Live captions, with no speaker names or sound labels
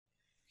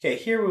Okay,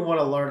 here we want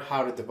to learn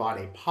how to divide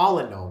a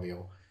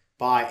polynomial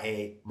by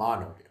a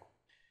monomial.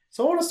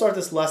 So I want to start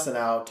this lesson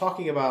out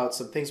talking about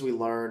some things we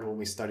learned when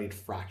we studied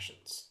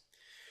fractions.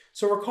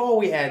 So recall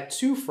we add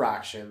two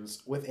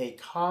fractions with a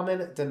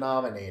common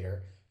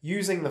denominator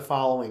using the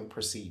following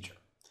procedure.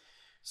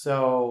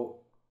 So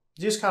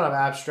just kind of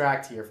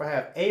abstract here. If I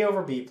have a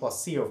over b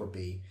plus c over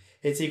b,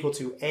 it's equal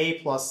to a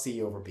plus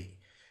c over b.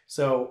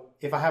 So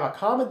if I have a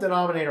common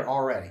denominator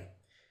already,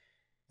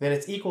 then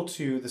it's equal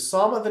to the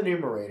sum of the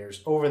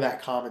numerators over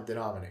that common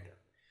denominator.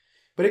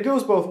 But it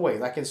goes both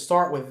ways. I can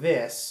start with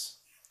this,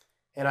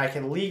 and I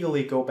can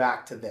legally go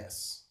back to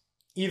this.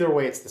 Either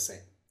way, it's the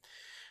same.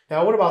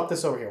 Now, what about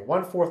this over here?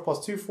 1/4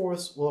 plus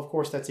 2/4? Well, of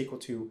course, that's equal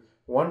to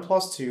 1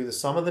 plus 2, the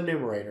sum of the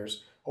numerators,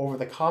 over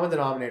the common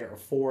denominator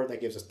of 4.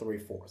 That gives us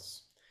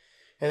 3/4.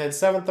 And then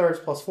 7/3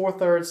 plus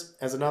 4/3,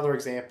 as another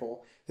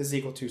example, this is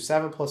equal to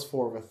 7 plus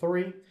 4 over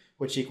 3,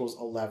 which equals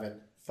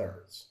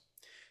 11/3.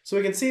 So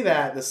we can see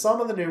that the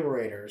sum of the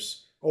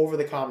numerators over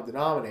the common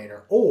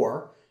denominator,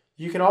 or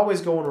you can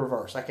always go in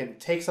reverse. I can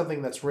take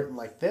something that's written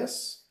like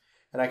this,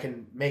 and I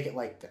can make it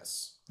like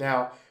this.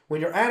 Now,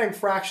 when you're adding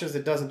fractions,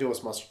 it doesn't do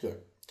us much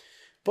good.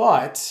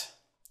 But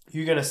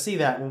you're going to see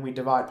that when we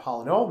divide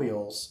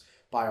polynomials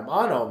by a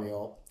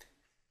monomial,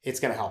 it's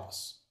going to help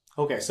us.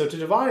 Okay, so to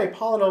divide a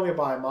polynomial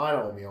by a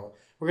monomial,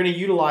 we're going to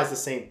utilize the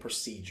same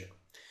procedure.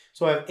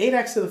 So I have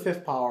 8x to the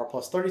 5th power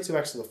plus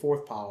 32x to the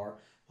 4th power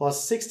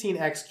plus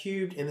 16x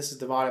cubed, and this is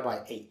divided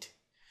by 8.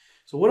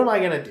 So what am I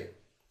going to do?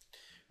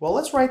 Well,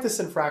 let's write this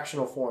in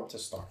fractional form to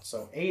start.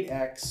 So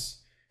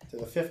 8x to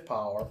the 5th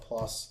power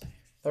plus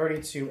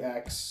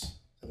 32x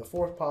to the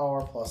 4th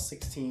power plus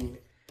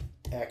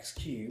 16x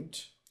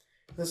cubed.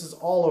 This is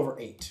all over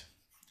 8.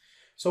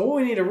 So what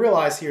we need to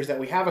realize here is that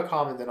we have a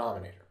common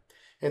denominator.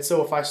 And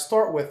so if I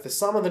start with the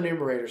sum of the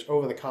numerators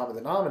over the common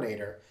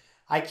denominator,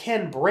 I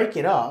can break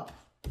it up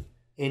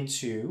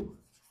into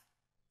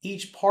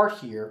each part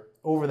here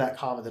over that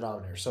common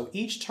denominator. So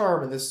each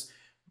term of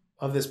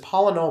this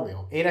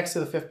polynomial, 8x to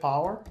the 5th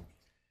power,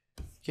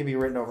 can be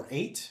written over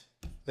 8,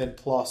 then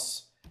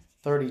plus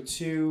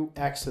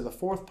 32x to the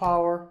 4th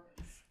power,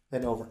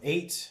 then over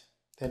 8,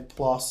 then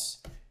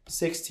plus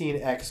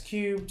 16x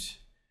cubed,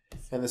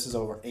 and this is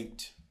over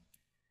 8.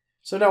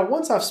 So now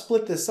once I've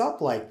split this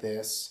up like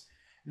this,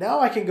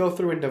 now I can go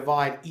through and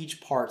divide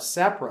each part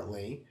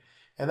separately,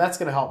 and that's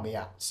going to help me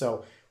out.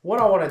 So what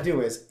I want to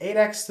do is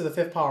 8x to the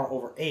 5th power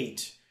over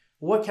 8.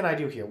 What can I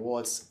do here? Well,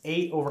 it's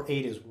 8 over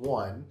 8 is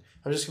 1.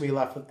 I'm just going to be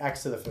left with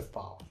x to the 5th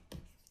power.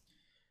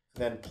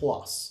 Then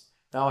plus.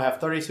 Now I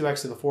have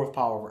 32x to the 4th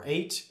power over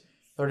 8.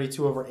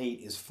 32 over 8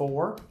 is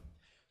 4.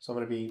 So I'm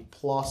going to be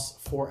plus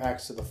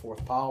 4x to the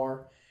 4th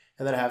power.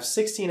 And then I have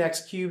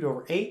 16x cubed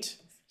over 8.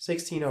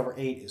 16 over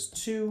 8 is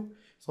 2.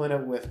 So I end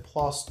up with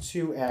plus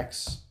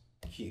 2x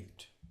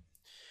cubed.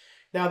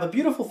 Now the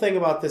beautiful thing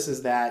about this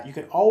is that you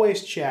can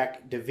always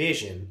check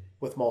division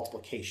with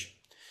multiplication.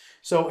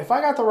 So if I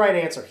got the right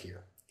answer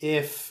here,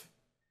 if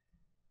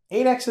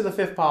 8x to the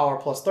 5th power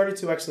plus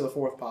 32x to the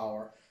 4th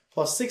power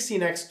plus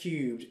 16x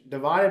cubed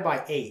divided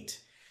by 8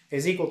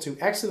 is equal to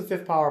x to the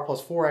 5th power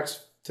plus 4x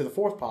to the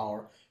 4th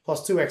power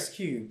plus 2x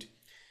cubed,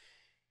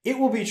 it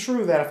will be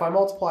true that if I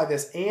multiply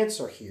this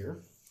answer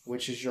here,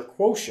 which is your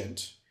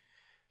quotient,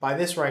 by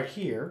this right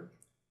here,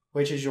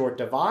 which is your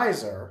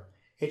divisor,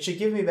 it should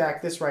give me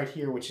back this right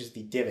here, which is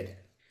the dividend.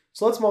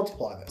 So let's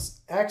multiply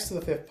this. X to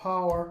the 5th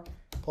power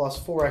plus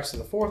 4x to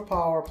the 4th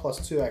power plus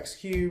 2x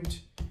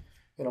cubed. I'm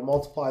going to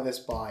multiply this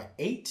by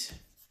 8.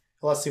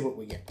 Let's see what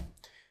we get.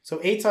 So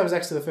 8 times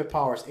x to the 5th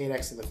power is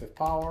 8x to the 5th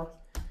power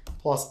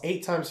plus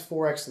 8 times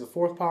 4x to the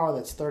 4th power,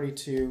 that's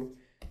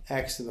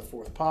 32x to the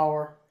 4th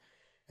power.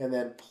 And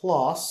then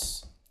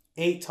plus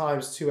 8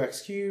 times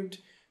 2x cubed,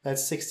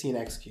 that's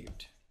 16x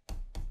cubed.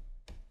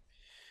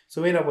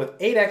 So we end up with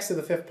 8x to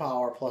the 5th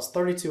power plus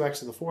 32x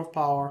to the 4th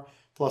power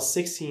plus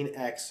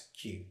 16x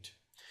cubed.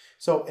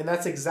 So, and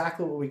that's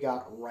exactly what we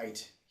got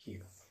right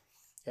here.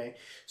 Okay,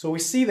 so we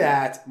see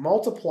that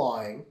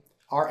multiplying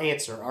our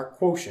answer, our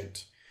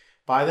quotient,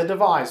 by the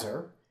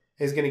divisor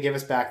is going to give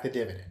us back the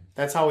dividend.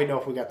 That's how we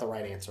know if we got the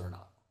right answer or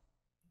not.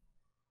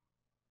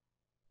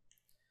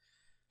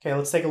 Okay,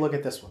 let's take a look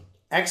at this one.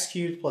 X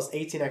cubed plus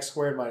 18x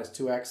squared minus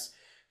 2x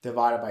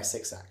divided by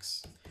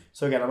 6x.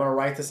 So again, I'm going to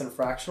write this in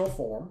fractional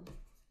form.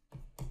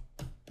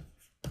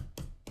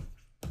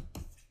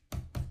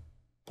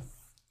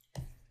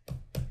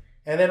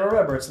 And then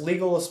remember, it's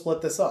legal to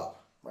split this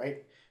up,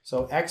 right?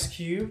 So x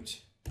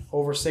cubed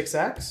over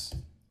 6x,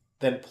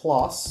 then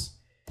plus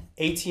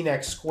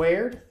 18x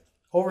squared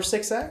over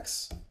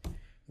 6x,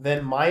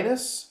 then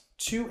minus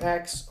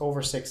 2x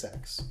over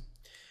 6x.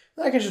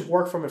 Then I can just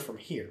work from it from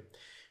here.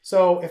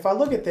 So if I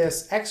look at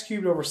this, x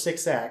cubed over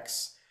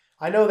 6x,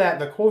 I know that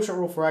the quotient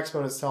rule for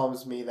exponents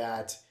tells me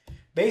that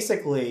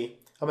basically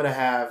I'm going to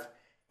have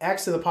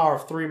x to the power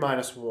of 3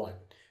 minus 1.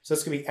 So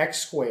it's going to be x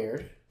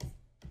squared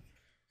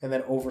and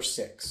then over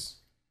 6.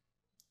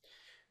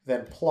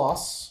 Then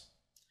plus,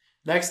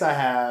 next I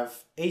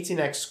have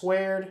 18x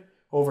squared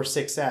over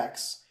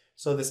 6x.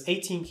 So this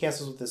 18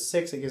 cancels with this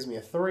 6, it gives me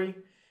a 3.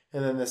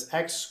 and then this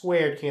x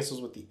squared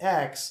cancels with the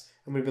x,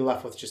 and we'd be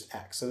left with just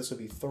x. So this would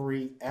be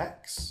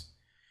 3x.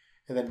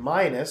 And then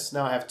minus,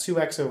 now I have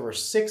 2x over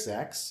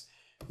 6x.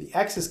 The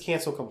x's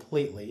cancel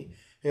completely.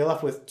 And you're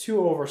left with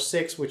 2 over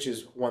 6, which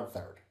is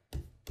 1/3.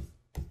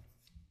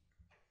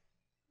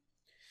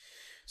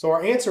 So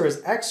our answer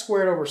is x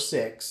squared over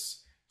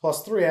 6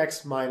 plus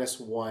 3x minus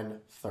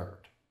 1/3.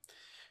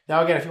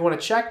 Now again, if you want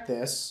to check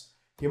this,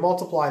 you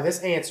multiply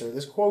this answer,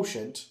 this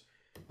quotient,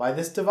 by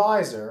this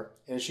divisor,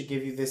 and it should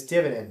give you this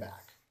dividend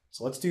back.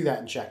 So let's do that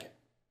and check it.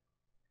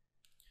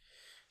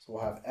 So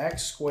we'll have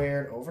x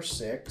squared over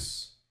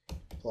 6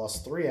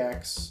 plus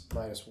 3x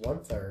minus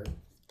 1/3.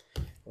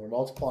 And we're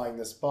multiplying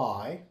this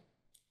by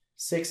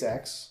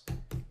 6x,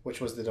 which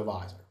was the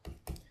divisor.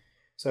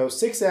 So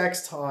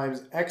 6x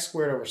times x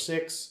squared over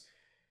 6.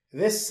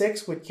 This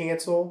 6 would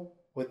cancel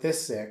with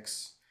this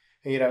 6.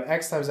 And you'd have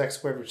x times x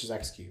squared, which is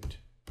x cubed.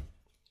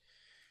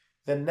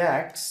 Then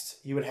next,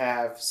 you would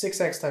have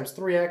 6x times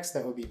 3x.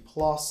 That would be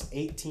plus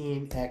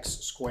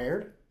 18x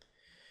squared.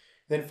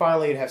 Then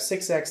finally, you'd have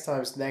 6x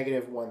times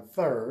negative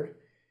 1/3.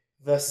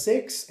 The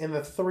 6 and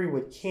the 3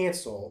 would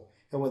cancel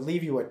and would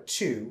leave you a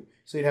 2.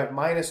 So you'd have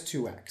minus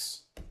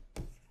 2x.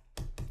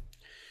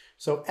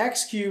 So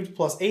x cubed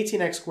plus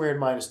 18x squared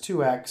minus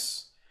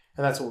 2x,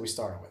 and that's what we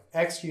started with.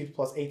 X cubed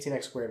plus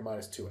 18x squared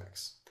minus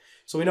 2x.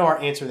 So we know our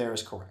answer there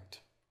is correct.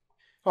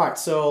 All right,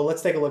 so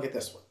let's take a look at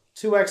this one.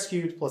 2x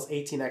cubed plus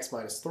 18x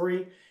minus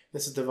 3.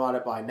 This is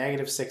divided by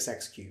negative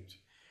 6x cubed.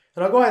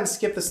 And I'll go ahead and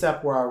skip the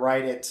step where I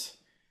write it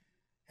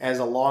as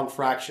a long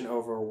fraction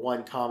over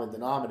one common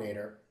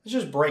denominator. Let's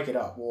just break it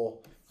up.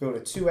 We'll go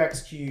to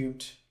 2x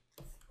cubed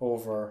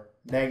over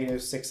negative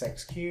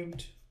 6x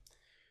cubed.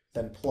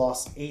 Then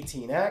plus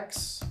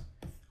 18x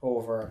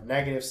over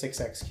negative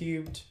 6x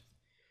cubed,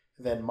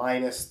 then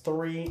minus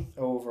 3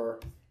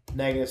 over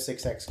negative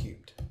 6x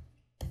cubed.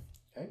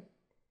 Okay?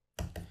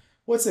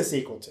 What's this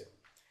equal to?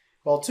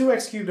 Well,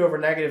 2x cubed over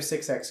negative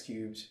 6x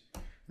cubed,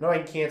 now I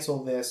can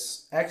cancel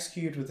this x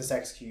cubed with this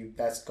x cubed,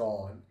 that's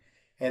gone.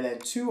 And then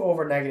 2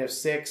 over negative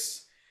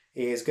 6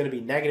 is going to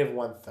be negative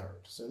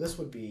 1/3. So this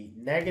would be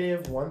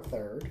negative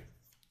 1/3.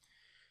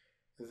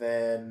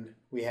 Then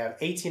we have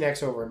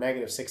 18x over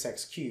negative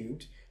 6x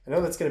cubed. I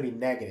know that's going to be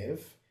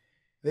negative.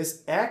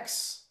 This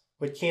x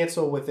would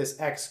cancel with this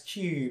x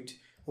cubed.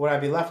 What I'd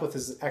be left with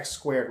is x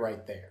squared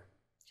right there.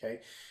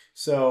 Okay,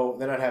 so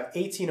then I'd have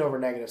 18 over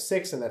negative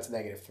 6, and that's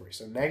negative 3.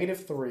 So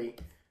negative 3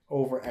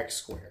 over x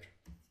squared.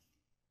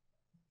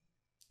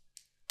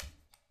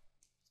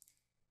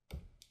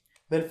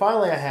 Then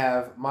finally I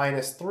have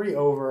minus 3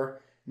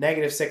 over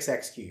negative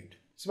 6x cubed.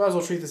 So might as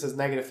well treat this as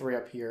negative 3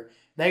 up here.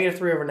 Negative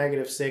 3 over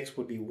negative 6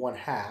 would be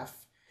 1/2.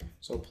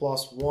 So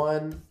plus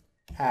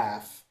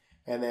 1/2.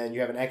 And then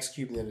you have an x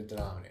cubed in the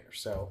denominator.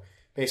 So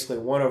basically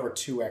 1 over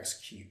 2x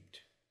cubed.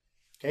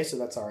 Okay, so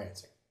that's our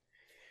answer.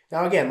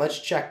 Now again, let's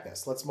check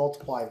this. Let's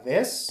multiply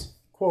this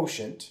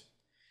quotient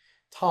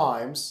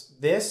times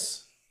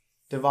this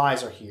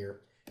divisor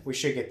here. We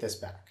should get this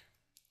back.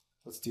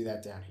 Let's do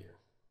that down here.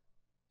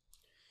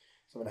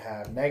 So I'm going to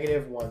have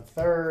negative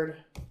 1/3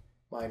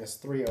 minus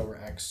 3 over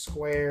x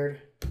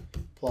squared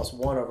plus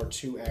 1 over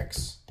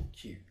 2x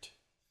cubed.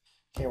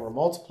 Okay, we're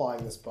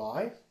multiplying this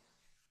by.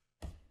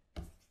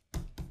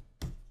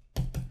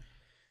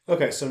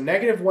 Okay, so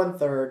negative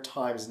 1/3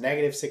 times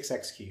negative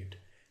 6x cubed.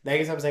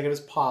 Negative times negative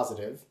is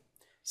positive.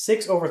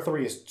 6 over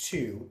 3 is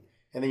 2,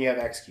 and then you have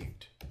x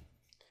cubed.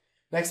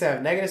 Next I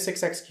have negative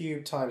 6x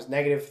cubed times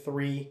negative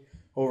 3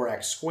 over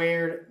x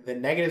squared. The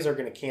negatives are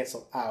going to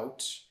cancel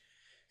out,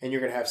 and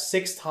you're going to have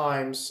 6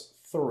 times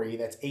 3,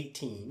 that's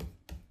 18.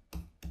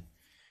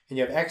 And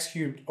you have x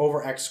cubed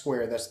over x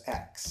squared, that's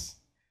x.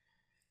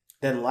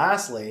 Then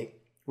lastly,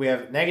 we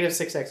have negative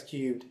 6x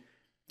cubed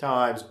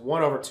times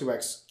 1 over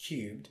 2x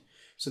cubed.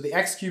 So the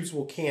x cubes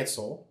will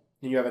cancel,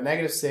 and you have a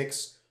negative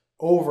 6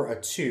 over a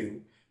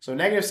 2. So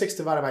negative 6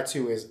 divided by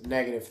 2 is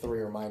negative 3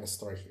 or minus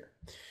 3 here.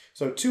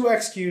 So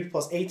 2x cubed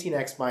plus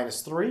 18x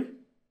minus 3.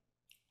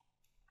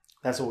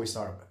 That's what we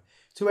started with.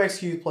 2x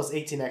cubed plus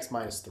 18x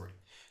minus 3.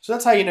 So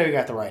that's how you know you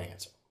got the right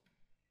answer.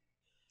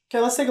 Okay,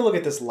 let's take a look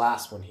at this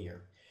last one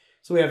here.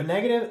 So we have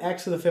negative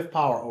x to the 5th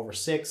power over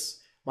 6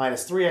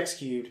 minus 3x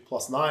cubed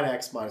plus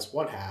 9x minus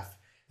 1/2.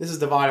 This is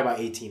divided by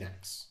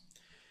 18x.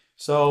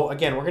 So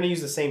again, we're going to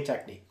use the same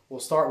technique. We'll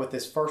start with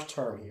this first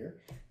term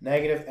here.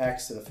 Negative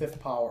x to the 5th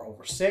power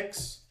over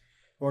 6.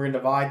 We're going to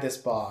divide this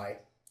by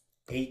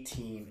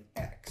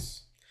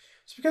 18x.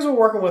 So because we're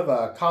working with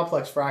a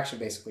complex fraction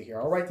basically here,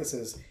 I'll write this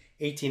as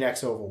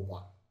 18x over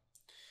 1.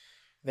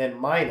 Then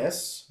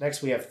minus,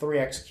 next we have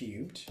 3x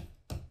cubed.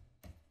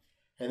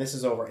 And this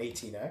is over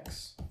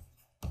 18x.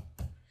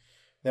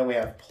 Then we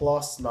have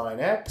plus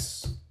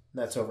 9x, and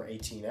that's over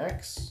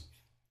 18x.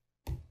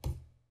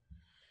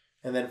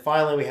 And then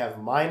finally we have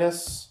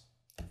minus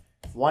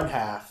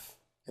 1/2,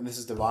 and this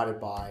is divided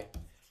by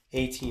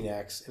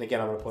 18x. And again,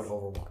 I'm going to put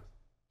over 1.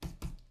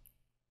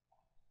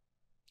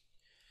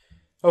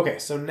 Okay,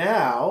 so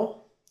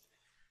now,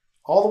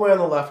 all the way on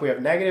the left, we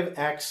have negative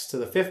x to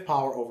the 5th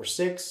power over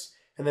 6,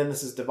 and then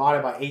this is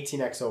divided by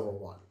 18x over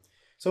 1.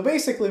 So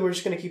basically, we're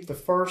just going to keep the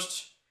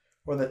first,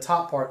 or the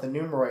top part, the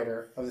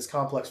numerator of this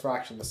complex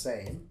fraction the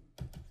same.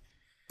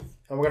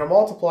 And we're going to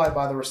multiply it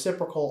by the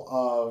reciprocal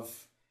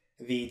of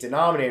the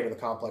denominator of the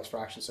complex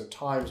fraction, so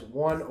times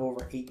 1 over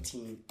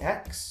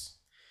 18x.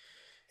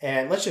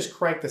 And let's just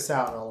crank this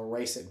out and I'll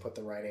erase it and put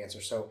the right answer.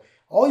 So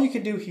all you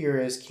can do here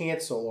is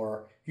cancel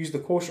or use the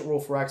quotient rule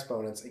for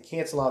exponents and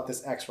cancel out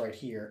this x right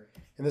here.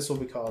 And this will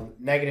become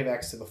negative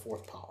x to the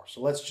 4th power.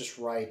 So let's just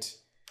write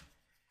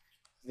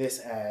this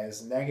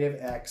as negative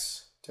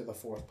x to the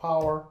 4th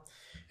power.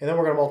 And then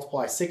we're going to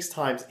multiply 6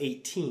 times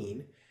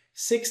 18.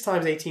 6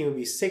 times 18 would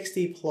be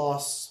 60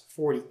 plus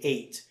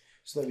 48.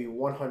 So that would be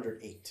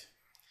 108.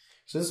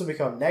 So this will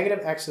become negative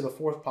x to the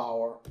 4th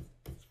power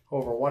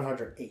over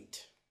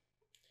 108.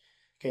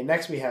 Okay,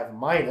 next we have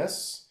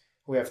minus.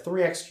 We have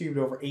 3x cubed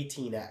over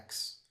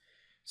 18x.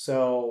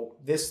 So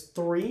this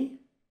 3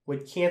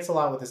 would cancel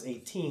out with this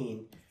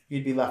 18.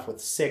 You'd be left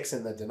with 6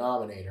 in the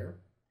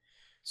denominator.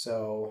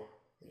 So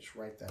just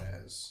write that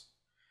as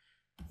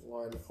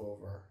 1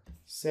 over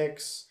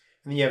 6.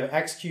 And then you have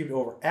x cubed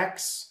over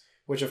x,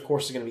 which of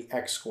course is going to be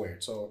x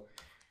squared. So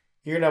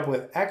you're going to end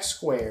up with x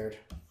squared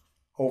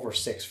over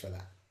 6 for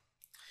that.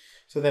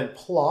 So then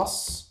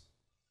plus,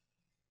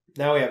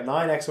 now we have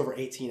 9x over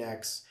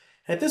 18x.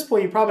 And at this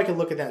point, you probably can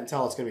look at that and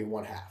tell it's going to be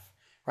 1/2,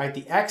 right?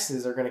 The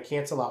x's are going to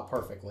cancel out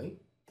perfectly.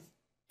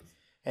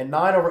 And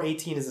 9 over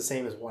 18 is the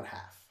same as 1/2.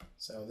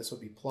 So this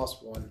would be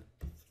plus 1/2.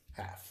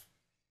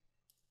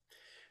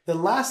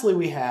 Then lastly,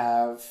 we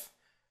have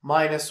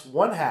minus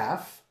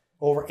 1/2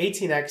 over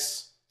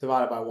 18x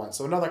divided by 1.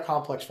 So another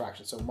complex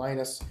fraction. So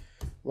minus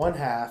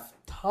 1/2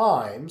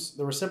 times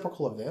the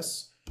reciprocal of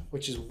this,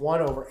 which is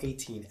 1 over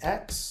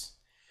 18x.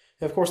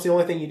 And of course, the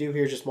only thing you do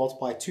here is just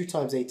multiply 2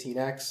 times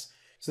 18x.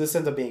 So this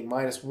ends up being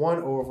minus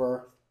 1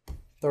 over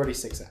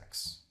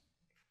 36x.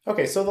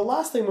 Okay, so the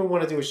last thing we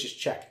want to do is just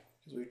check it,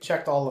 because we've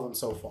checked all of them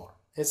so far.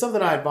 It's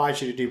something I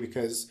advise you to do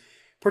because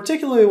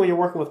particularly when you're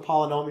working with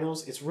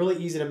polynomials, it's really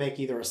easy to make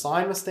either a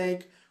sign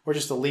mistake or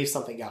just to leave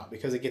something out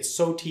because it gets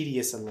so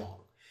tedious and long.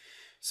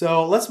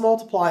 So let's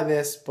multiply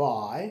this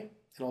by,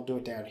 and I'll do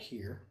it down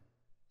here.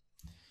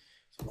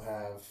 So we'll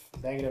have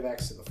negative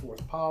x to the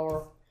 4th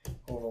power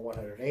over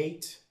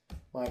 108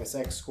 minus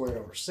x squared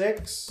over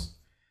 6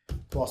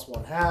 plus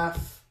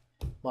 1/2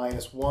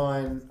 minus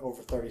 1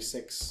 over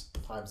 36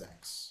 times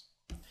x.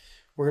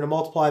 We're going to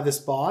multiply this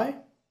by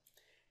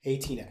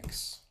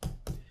 18x.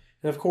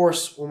 And of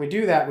course, when we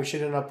do that, we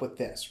should end up with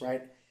this,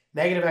 right?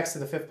 Negative x to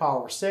the 5th power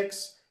over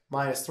 6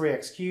 minus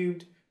 3x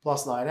cubed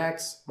plus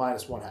 9x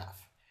minus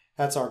 1/2.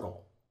 That's our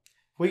goal.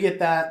 If we get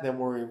that, then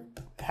we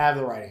have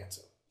the right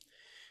answer.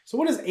 So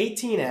what is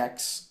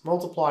 18x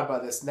multiplied by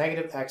this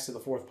negative x to the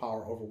 4th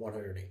power over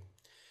 108?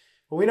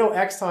 Well, we know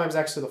x times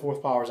x to the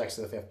 4th power is x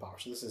to the 5th power.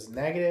 So this is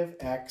negative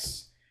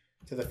x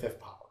to the 5th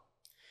power.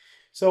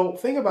 So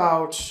think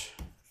about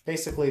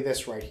basically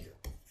this right here.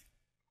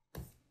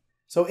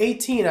 So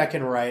 18 I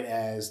can write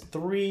as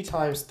 3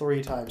 times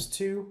 3 times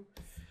 2.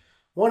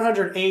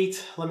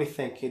 108, let me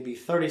think, it'd be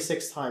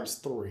 36 times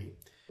 3.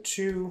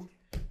 2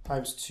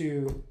 times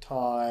 2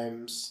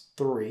 times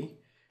 3.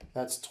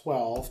 That's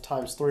 12.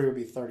 Times 3 would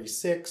be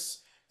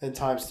 36. Then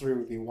times 3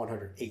 would be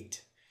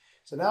 108.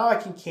 So now I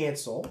can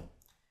cancel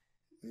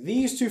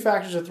these two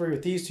factors of 3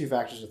 with these two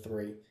factors of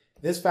 3.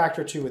 This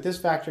factor 2 with this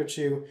factor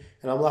 2.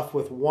 And I'm left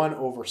with 1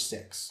 over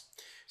 6.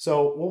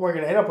 So what we're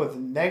going to end up with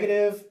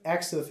negative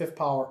x to the 5th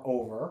power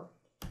over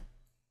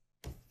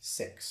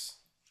 6.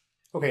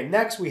 Okay,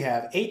 next we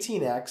have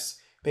 18x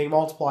being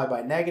multiplied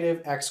by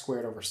negative x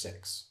squared over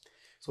 6.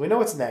 So we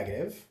know it's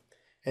negative.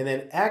 And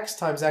then x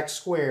times x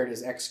squared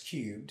is x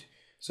cubed.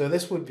 So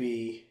this would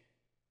be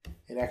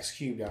an x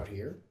cubed out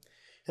here.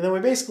 And then we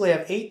basically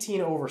have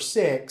 18 over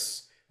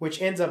 6,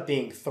 which ends up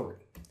being 3.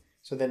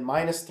 So then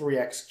minus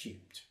 3x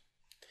cubed.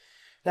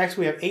 Next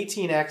we have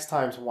 18x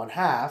times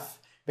 1/2.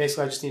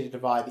 Basically I just need to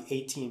divide the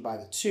 18 by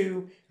the 2.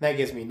 And that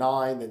gives me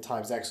 9, then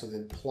times x, so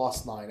then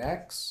plus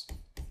 9x.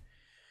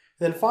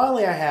 Then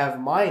finally I have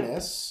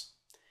minus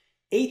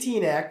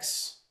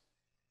 18x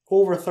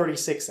over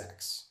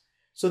 36x.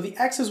 So the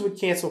x's would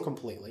cancel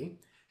completely.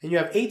 And you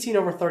have 18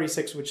 over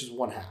 36, which is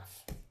 1/2.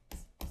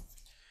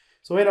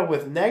 So we end up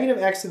with negative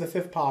x to the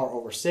 5th power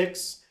over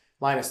 6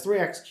 minus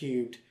 3x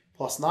cubed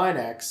plus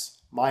 9x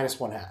minus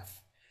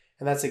 1/2.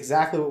 And that's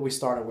exactly what we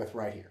started with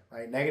right here,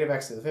 right? Negative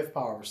x to the 5th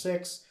power over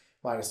 6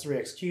 minus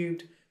 3x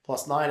cubed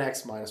plus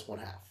 9x minus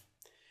 1/2.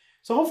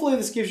 So hopefully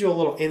this gives you a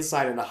little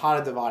insight into how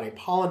to divide a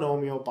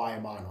polynomial by a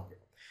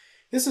monomial.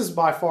 This is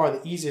by far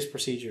the easiest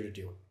procedure to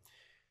do.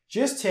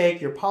 Just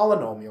take your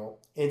polynomial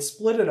and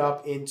split it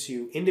up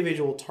into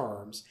individual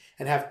terms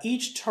and have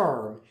each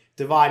term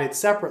divided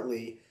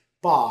separately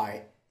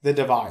by the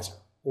divisor,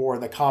 or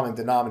the common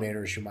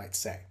denominator, as you might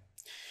say.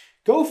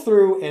 Go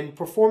through and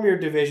perform your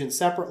division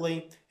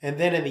separately, and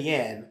then in the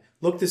end,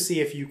 look to see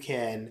if you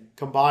can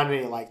combine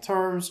any like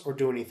terms or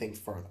do anything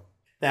further.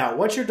 Now,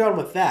 once you're done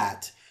with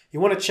that, you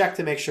want to check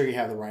to make sure you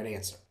have the right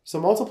answer. So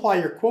multiply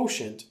your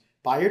quotient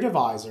by your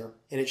divisor,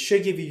 and it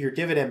should give you your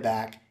dividend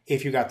back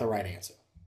if you got the right answer.